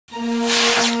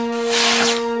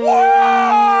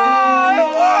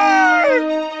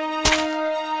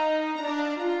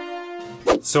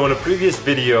So in a previous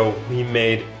video, we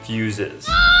made fuses.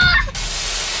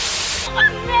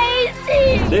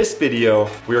 Amazing! In this video,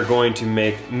 we are going to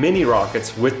make mini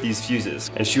rockets with these fuses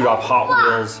and shoot off Hot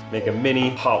Wheels, make a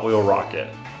mini Hot Wheel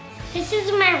rocket. This is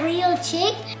my real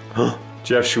chick.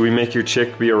 Jeff, should we make your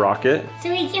chick be a rocket? So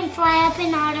we can fly up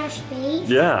in outer space?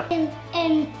 Yeah.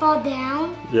 And fall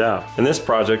down? Yeah. In this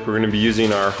project, we're going to be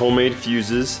using our homemade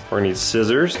fuses. We're going to need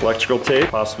scissors, electrical tape,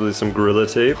 possibly some Gorilla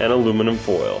Tape, and aluminum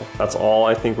foil. That's all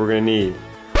I think we're going to need.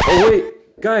 Oh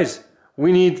wait, guys,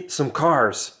 we need some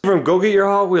cars. Ephraim, go get your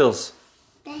Hot Wheels.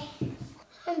 But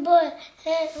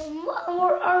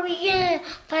are we going to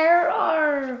fire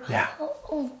our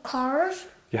cars?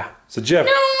 Yeah. So Jeff.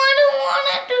 No, I don't want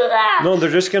to do that. No,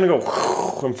 they're just going to go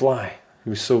and fly.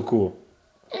 It'll be so cool.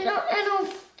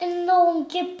 And they'll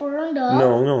get burned up.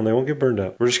 No, they won't get burned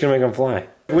up. We're just gonna make them fly.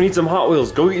 We need some Hot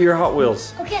Wheels. Go get your Hot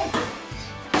Wheels. Okay.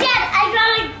 Dad,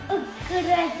 I got a good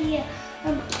idea.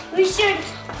 We should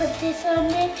put this on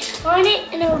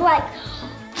it, and it'll like.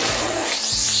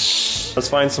 Let's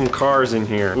find some cars in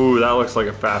here. Ooh, that looks like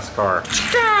a fast car.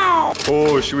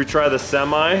 Oh, should we try the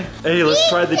semi? Hey, let's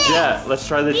try the jet. Let's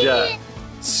try the jet.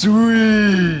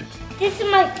 Sweet. This is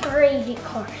my crazy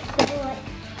car.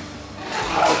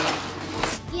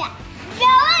 Yeah.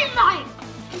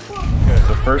 Okay,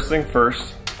 so first thing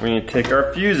first, we need to take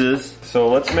our fuses. So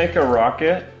let's make a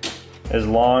rocket as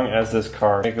long as this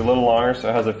car. Make it a little longer so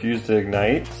it has a fuse to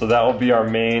ignite. So that will be our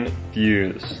main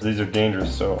fuse. These are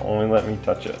dangerous, so only let me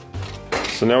touch it.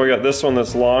 So now we got this one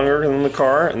that's longer than the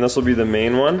car, and this will be the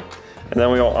main one. And then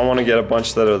I want to get a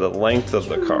bunch that are the length of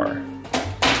the car.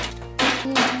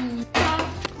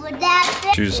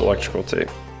 Choose electrical tape.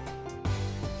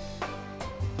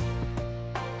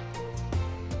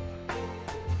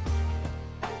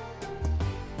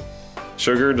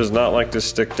 Sugar does not like to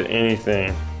stick to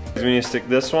anything. We need to stick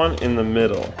this one in the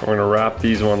middle. We're gonna wrap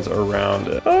these ones around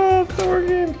it. Oh, it's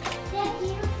working.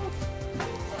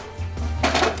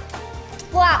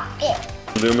 Rocket.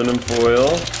 Aluminum foil.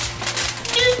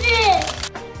 Do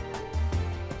this.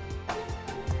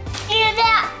 Do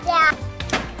that.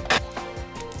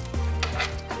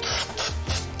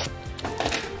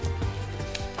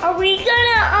 Are we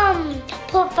gonna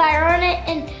put fire on it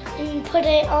and put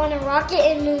it on a rocket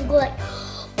and then go like.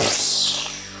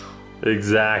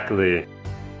 Exactly.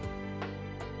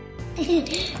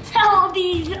 That would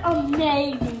be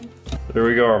amazing. There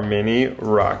we go, our mini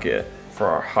rocket for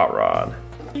our hot rod.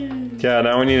 Yeah,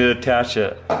 now we need to attach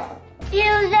it. Do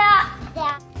that.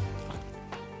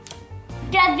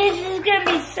 Dad, this is gonna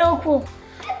be so cool.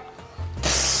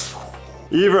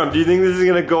 Ephraim, do you think this is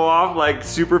gonna go off like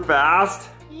super fast?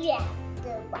 Yeah.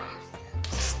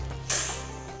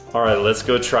 All right, let's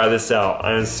go try this out.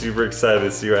 I'm super excited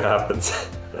to see what happens.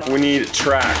 We need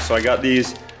track, so I got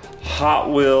these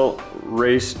Hot Wheel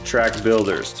racetrack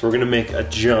builders. So we're gonna make a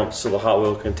jump so the Hot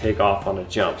Wheel can take off on a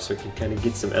jump so it can kind of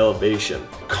get some elevation.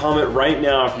 Comment right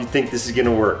now if you think this is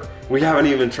gonna work. We haven't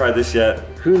even tried this yet.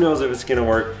 Who knows if it's gonna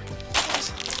work?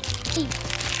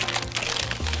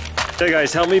 Hey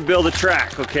guys, help me build a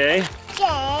track, okay?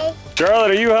 Okay.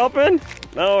 Charlotte, are you helping?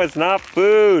 No, it's not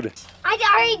food. I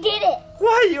already did it.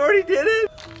 What? You already did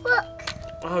it? Look.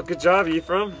 Oh, good job,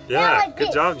 Ephraim. Yeah,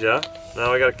 good job, Jeff.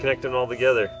 Now I gotta connect them all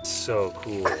together. So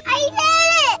cool. I did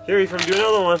it! Here, Ephraim, do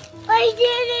another one. I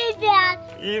did it, Dad.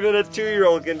 Even a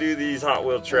 2-year-old can do these Hot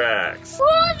Wheel tracks.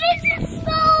 Oh, this is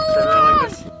so fun!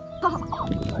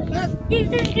 This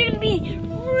is gonna be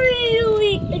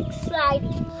really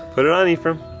exciting. Put it on,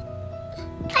 Ephraim.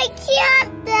 I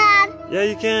can't, Dad. Yeah,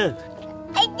 you can.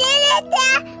 I did it,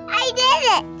 Dad. I did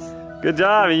it. Good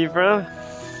job, Ephraim.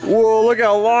 Whoa, look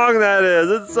how long that is.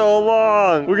 It's so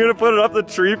long. We're gonna put it up the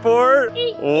tree port?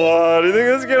 Whoa, do you think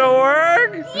this is gonna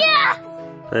work? Yeah.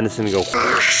 Then it's gonna go.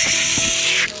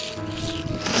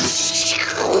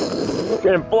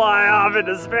 And fly off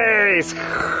into space.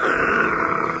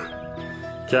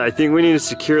 Okay, I think we need to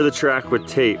secure the track with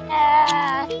tape.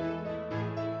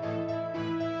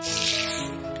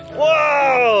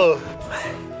 Whoa!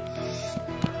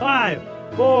 5,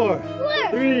 4,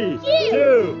 3,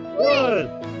 2, 1.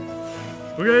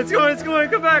 Okay, it's going,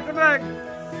 come back.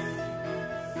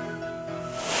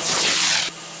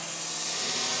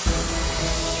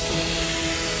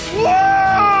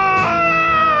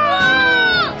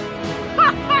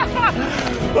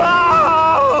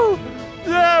 Whoa!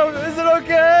 Yeah, is it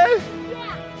okay?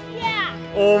 Yeah.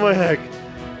 Oh my heck.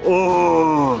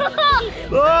 Oh.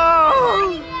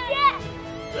 Oh.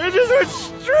 It just went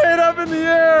straight up in the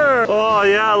air. Oh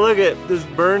yeah, look it, just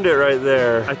burned it right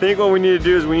there. I think what we need to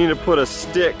do is we need to put a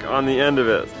stick on the end of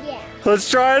it. Yeah. Let's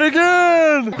try it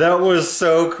again. That was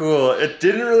so cool. It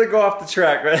didn't really go off the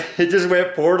track, right? It just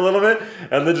went forward a little bit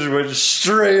and then just went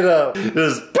straight up.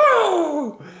 Just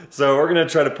boom. So we're gonna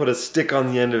try to put a stick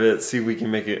on the end of it, see if we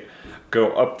can make it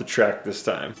go up the track this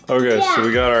time. Okay, so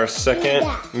we got our second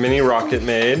mini rocket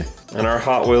made and our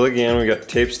Hot Wheel again. We got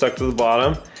tape stuck to the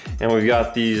bottom and we've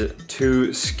got these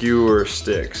 2 skewer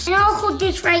sticks. And I'll hold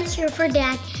this right here for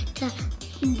Dad to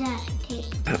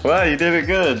tape. Wow, you did it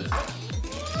good.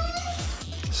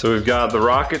 So we've got the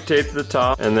rocket taped to the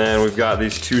top and then we've got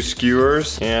these 2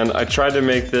 skewers and I tried to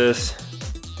make this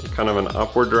kind of an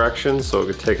upward direction so it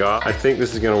could take off. I think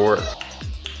this is gonna work.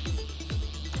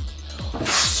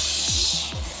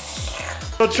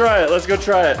 Let's try it, let's go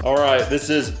try it. All right, this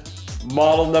is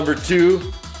model number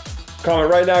 2.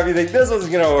 Comment right now if you think this one's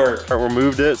gonna work. All right, we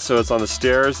moved it so it's on the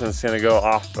stairs and it's gonna go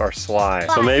off our slide.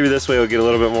 So maybe this way we'll get a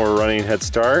little bit more running head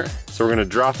start. So we're gonna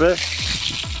drop it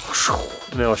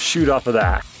and it'll shoot off of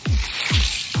that.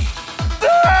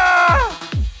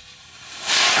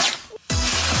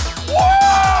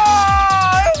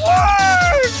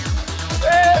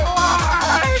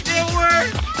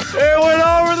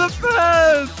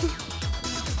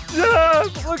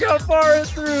 Yes! Look how far it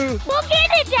threw! Look at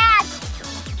it, Dad!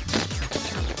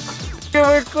 It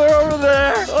went clear over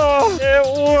there! Oh, it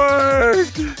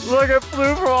worked! Look, it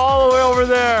flew from all the way over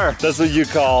there! That's what you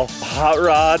call a hot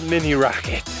rod mini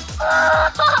rocket. Oh,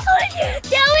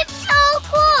 that was so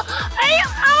cool! I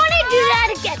want to do that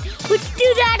again. Let's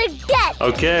do that again.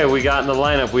 Okay, we got in the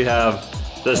lineup, we have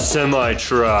the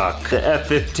semi-truck, the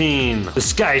F-15, the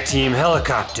Sky Team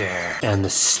helicopter, and the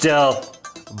stealth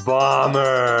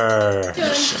bomber.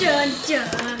 Dun, dun,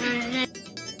 dun.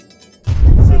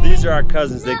 So these are our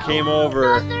cousins. They came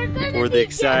over for the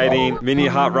exciting mini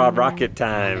hot rod rocket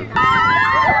time.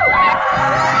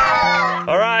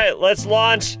 All right, let's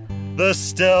launch the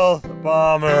stealth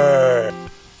bomber.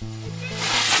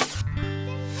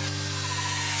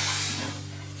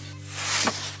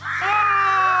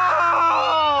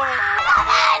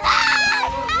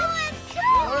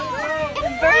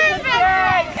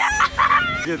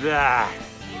 Look at that.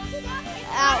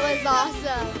 That was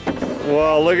awesome.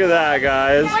 Well, look at that,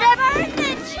 guys. What about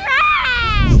the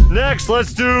track? Next,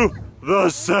 let's do the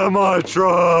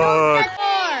semi-truck.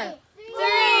 4,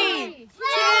 3, 2,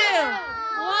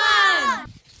 1.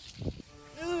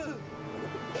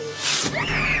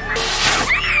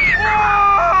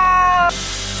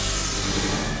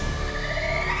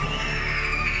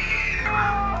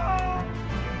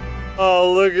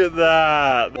 Oh, look at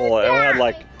that. Oh, it had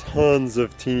like tons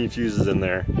of teeny fuses in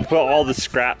there. Put all the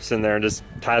scraps in there and just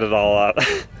tied it all up.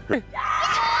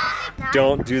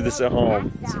 Don't do this at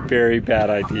home. It's a very bad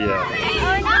idea.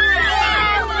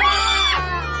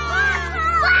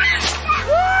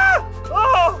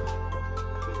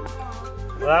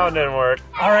 That one didn't work.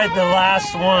 All right, the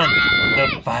last one,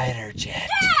 the fighter jet.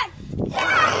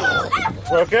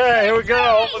 Okay, here we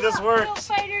go. Hopefully this works.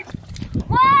 1, 2,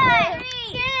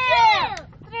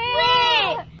 3.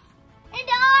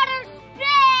 Into outer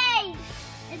space.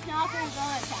 It's not going to go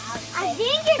into outer space. I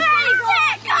think it's going to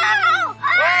go.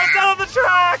 Oh, it's on the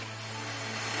track.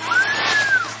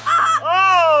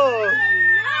 Oh!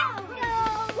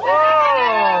 Oh!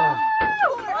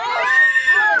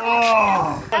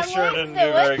 Oh! That sure didn't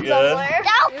do very good.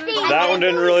 That one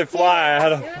didn't really fly. I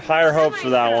had higher hopes for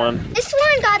that one. This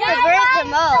one got burnt the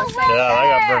most. Yeah, that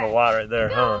got burned a lot right there,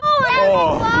 huh?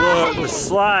 Oh, look, the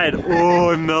slide.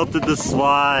 Oh, it melted the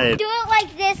slide. Do it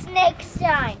like this next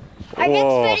time. Our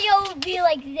Whoa. next video will be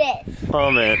like this.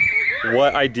 Comment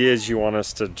what ideas you want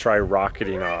us to try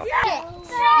rocketing off. You can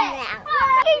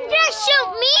just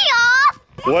shoot me off.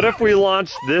 What if we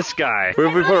launched this guy? What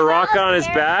if we put a rocket on his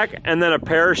back and then a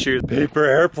parachute? Paper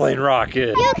airplane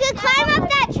rocket. You could climb up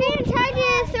that tree and try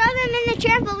to throw them in the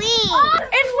trampoline.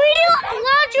 If we didn't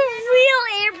launch a real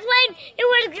airplane, it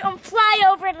would fly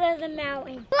over to the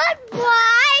mountain.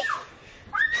 Goodbye.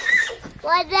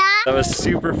 What's that? That was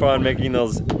super fun making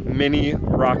those mini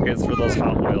rockets for those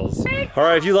Hot Wheels. All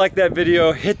right, if you liked that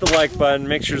video, hit the like button.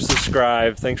 Make sure to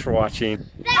subscribe. Thanks for watching.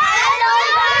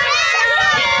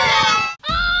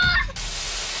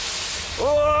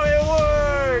 Oh, it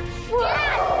worked!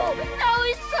 Wow, that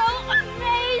was so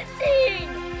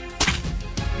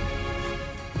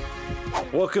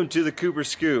amazing! Welcome to the Cooper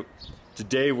Scoop.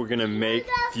 Today we're gonna make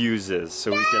fuses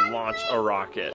so we can launch a rocket.